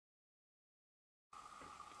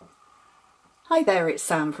Hi there, it's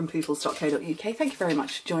Sam from poodles.co.uk. Thank you very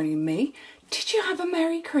much for joining me. Did you have a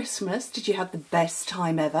Merry Christmas? Did you have the best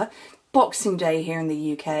time ever? Boxing Day here in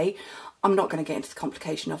the UK. I'm not going to get into the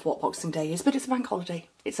complication of what Boxing Day is, but it's a bank holiday.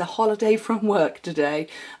 It's a holiday from work today,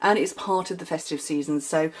 and it's part of the festive season.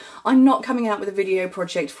 So I'm not coming out with a video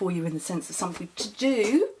project for you in the sense of something to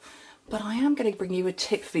do, but I am going to bring you a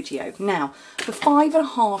tip video. Now, for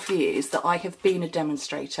 5.5 years that I have been a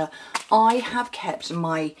demonstrator, I have kept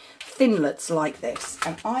my Framelits like this,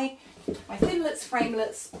 and my Framelits,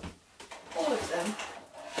 Framelits, all of them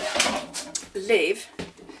live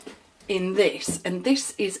in this, and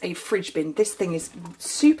this is a fridge bin. This thing is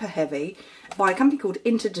super heavy, by a company called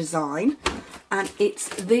Design, and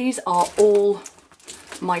these are all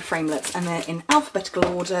my Framelits, and they're in alphabetical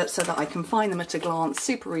order so that I can find them at a glance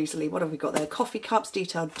super easily. What have we got there? Coffee cups,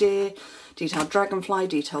 detailed deer, detailed dragonfly,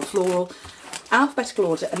 detailed floral, alphabetical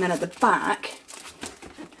order, and then at the back,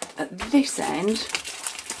 at this end,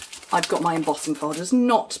 I've got my embossing folders.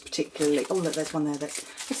 Not particularly, oh look, there's one there,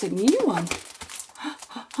 that's a new one.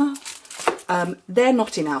 They're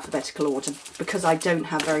not in alphabetical order because I don't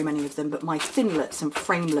have very many of them, but my Framelits and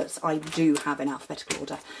Framelits I do have in alphabetical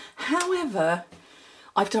order. However,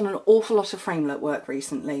 I've done an awful lot of Framelit work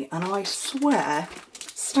recently, and I swear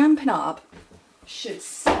Stampin' Up should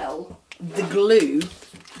sell the glue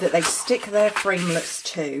that they stick their Framelits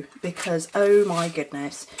to, because oh my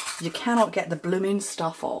goodness, you cannot get the blooming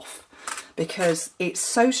stuff off because it's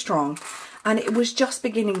so strong, and it was just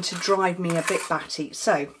beginning to drive me a bit batty.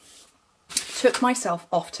 So took myself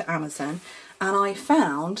off to Amazon and I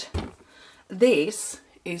found this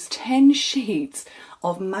is 10 sheets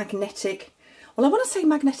of magnetic, well, I want to say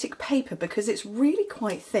magnetic paper because it's really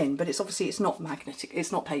quite thin, but it's not magnetic,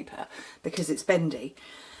 it's not paper because it's bendy.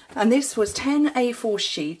 And this was 10 A4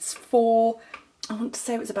 sheets for, I want to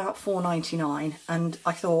say it was about £4.99, and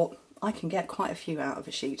I thought I can get quite a few out of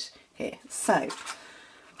a sheet here. So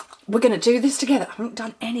we're going to do this together. I haven't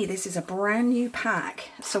done any. This is a brand new pack.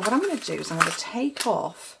 So what I'm going to do is I'm going to take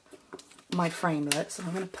off my Framelits and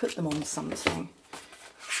I'm going to put them on something.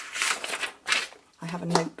 I have a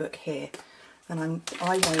notebook here, and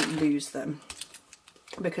I won't lose them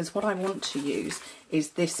because what I want to use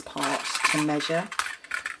is this part to measure.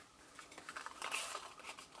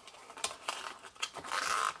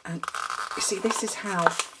 And you see, this is how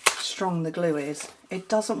strong the glue is. It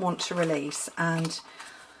doesn't want to release, and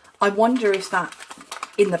I wonder if that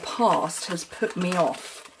in the past has put me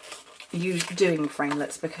off doing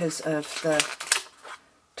Framelits because of the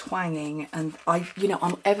twanging, and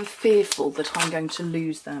I'm ever fearful that I'm going to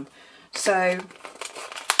lose them. So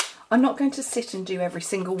I'm not going to sit and do every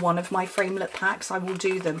single one of my Framelit packs. I will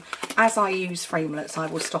do them as I use Framelits. I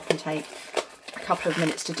will stop and take a couple of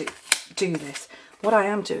minutes to do this. What I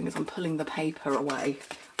am doing is I'm pulling the paper away.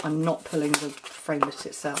 I'm not pulling the Framelit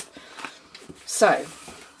itself. So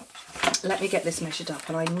let me get this measured up,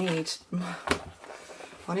 and I need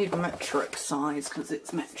metric size because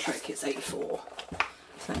it's metric, it's A4.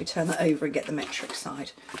 So let me turn that over and get the metric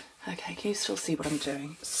side. Okay, can you still see what I'm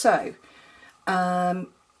doing? So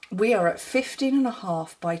we are at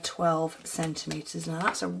 15.5 by 12 centimetres. Now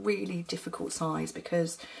that's a really difficult size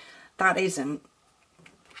because that isn't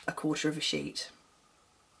a quarter of a sheet,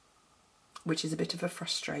 which is a bit of a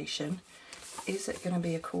frustration. Is it going to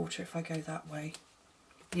be a quarter if I go that way?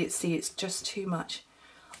 You see, it's just too much.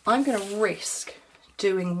 I'm going to risk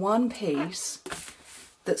doing one piece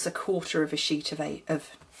that's a quarter of a sheet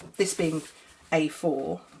of this being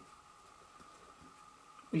A4.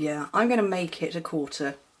 Yeah, I'm going to make it a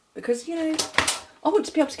quarter because, you know, I want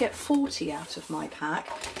to be able to get 40 out of my pack.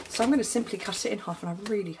 So I'm going to simply cut it in half, and I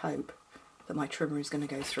really hope that my trimmer is going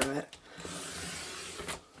to go through it.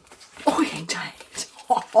 Oh, indeed.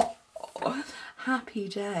 Oh, happy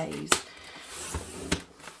days.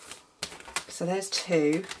 So there's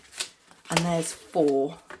 2 and there's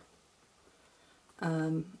 4.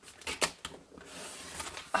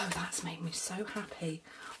 Oh, that's made me so happy.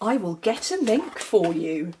 I will get a link for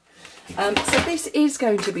you. So this is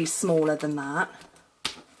going to be smaller than that.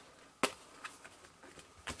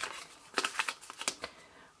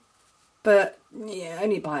 But yeah,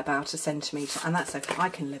 only by about 1 centimetre, and that's okay, I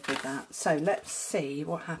can live with that. So let's see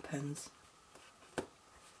what happens.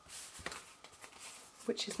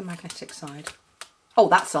 Which is the magnetic side? Oh,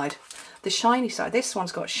 that side. The shiny side. This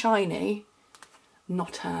one's got shiny,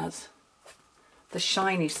 not as. The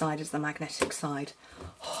shiny side is the magnetic side.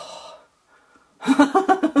 Oh.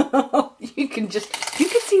 You can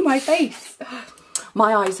see my face.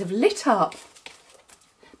 My eyes have lit up.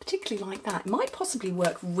 Particularly like that. It might possibly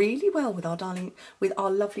work really well with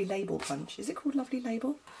our lovely label punch. Is it called Lovely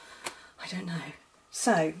Label? I don't know.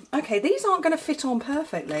 So, okay, these aren't going to fit on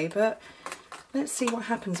perfectly, but let's see what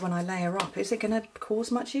happens when I layer up. Is it going to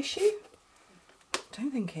cause much issue?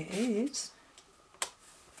 Don't think it is.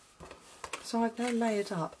 So they're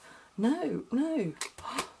layered up. No, no.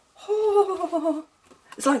 Oh,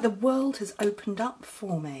 it's like the world has opened up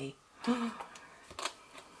for me.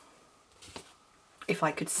 If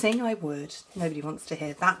I could sing, I would. Nobody wants to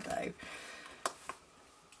hear that, though.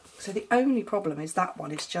 So the only problem is that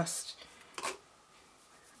one is just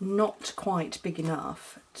not quite big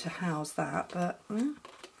enough to house that, but I'm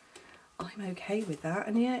okay with that.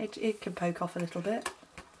 And yeah, it can poke off a little bit.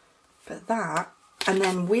 But that, and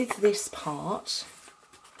then with this part,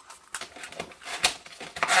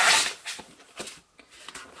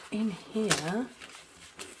 in here,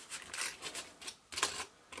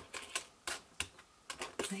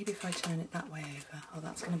 maybe if I turn it that way over, oh,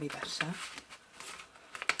 that's going to be better.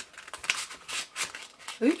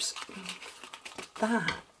 Oops.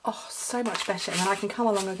 That, oh, so much better. And then I can come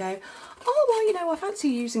along and go, oh, well, you know, I fancy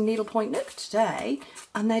using needlepoint nook today,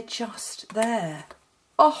 and they're just there.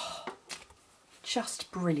 Oh,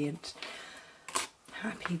 just brilliant.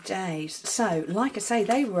 Happy days. So, like I say,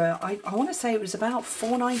 they were, I want to say it was about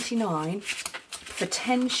 $4.99 for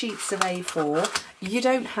 10 sheets of A4. You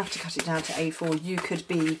don't have to cut it down to A4. You could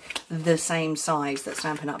be the same size that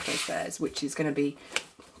Stampin' Up! Does theirs, which is going to be,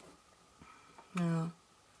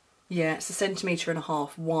 yeah, it's 1.5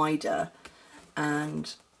 centimetres wider,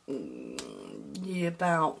 and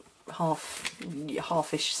about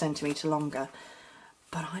half-ish centimetre longer.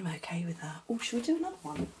 But I'm okay with that. Oh, should we do another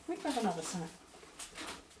one? We grab another set.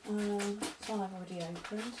 This one I've already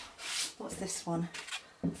opened. What's this one?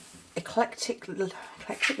 Eclectic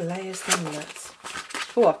Layers Framelits.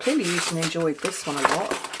 Oh, I've clearly used and enjoyed this one a lot.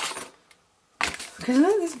 Because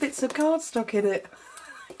there's bits of cardstock in it.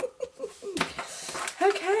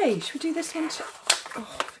 Okay, should we do this one too? Oh,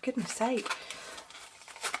 for goodness sake.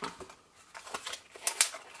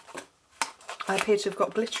 I appear to have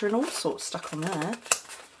got glitter and all sorts stuck on there.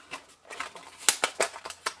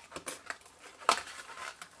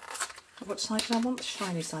 What side did I want? The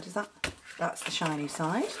shiny side, is that? That's the shiny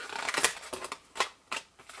side.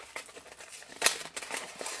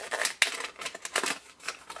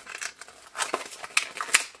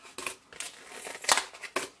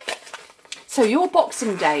 So your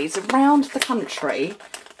Boxing Days around the country,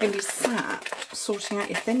 maybe sat sorting out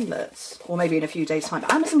your Framelits, or maybe in a few days' time.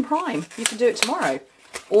 Amazon Prime, you can do it tomorrow.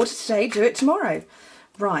 Order today, do it tomorrow.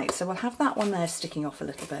 Right, so we'll have that one there sticking off a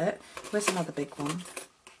little bit. Where's another big one?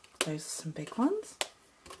 Those are some big ones.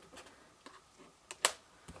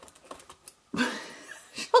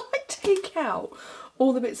 Shall I take out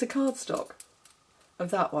all the bits of cardstock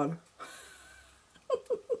of that one?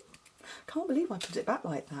 Can't believe I put it back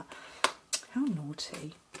like that. How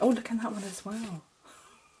naughty. Oh, look at that one as well.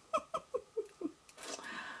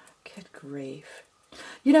 Good grief.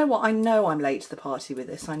 You know what? I know I'm late to the party with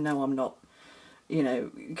this. I know I'm not, you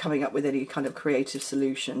know, coming up with any kind of creative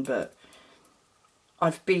solution, but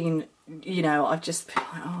I've been, you know, I've just been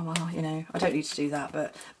like, oh, well, you know, I don't need to do that.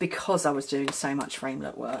 But because I was doing so much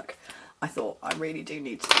Framelit work, I thought I really do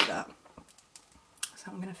need to do that.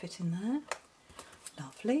 So I'm going to fit in there.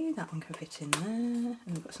 Lovely, that one can fit in there. And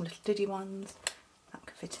we've got some little diddy ones. That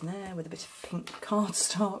can fit in there with a bit of pink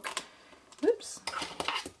cardstock. Whoops.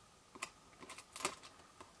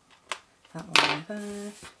 That one on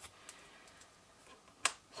there.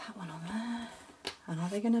 That one on there. And are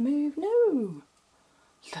they going to move? No.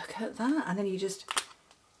 Look at that. And then you just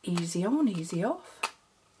easy on, easy off.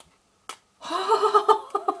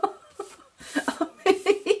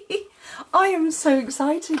 I am so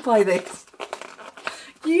excited by this.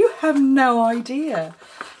 You have no idea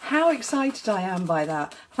how excited I am by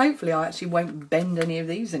that. Hopefully I actually won't bend any of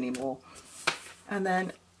these anymore. And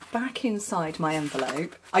then back inside my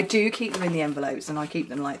envelope, I do keep them in the envelopes, and I keep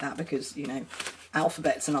them like that because, you know,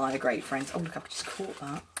 Alphabets and I are great friends. Oh look, I've just caught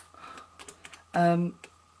that.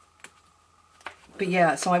 But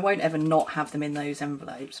yeah, so I won't ever not have them in those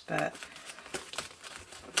envelopes, but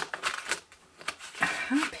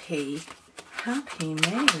happy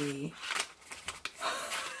me.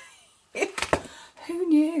 Who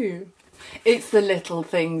knew? It's the little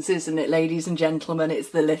things, isn't it, ladies and gentlemen? It's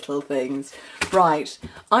the little things. Right,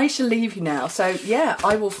 I shall leave you now. So yeah,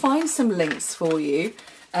 I will find some links for you.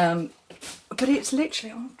 But it's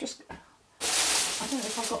literally, I don't know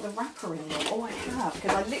if I've got the wrapper in there. Oh, I have,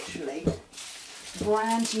 because I literally,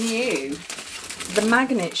 brand new, the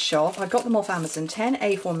magnet shop. I got them off Amazon. 10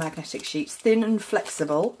 A4 magnetic sheets, thin and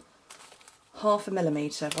flexible. 0.5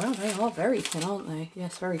 millimetre. Well, they are very thin, aren't they?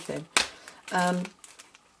 Yes, very thin.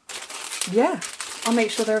 Yeah, I'll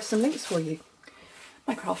make sure there are some links for you.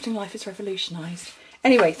 My crafting life is revolutionised.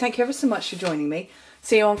 Anyway, thank you ever so much for joining me.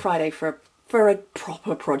 See you on Friday for a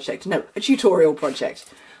proper project. No, a tutorial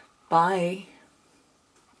project. Bye.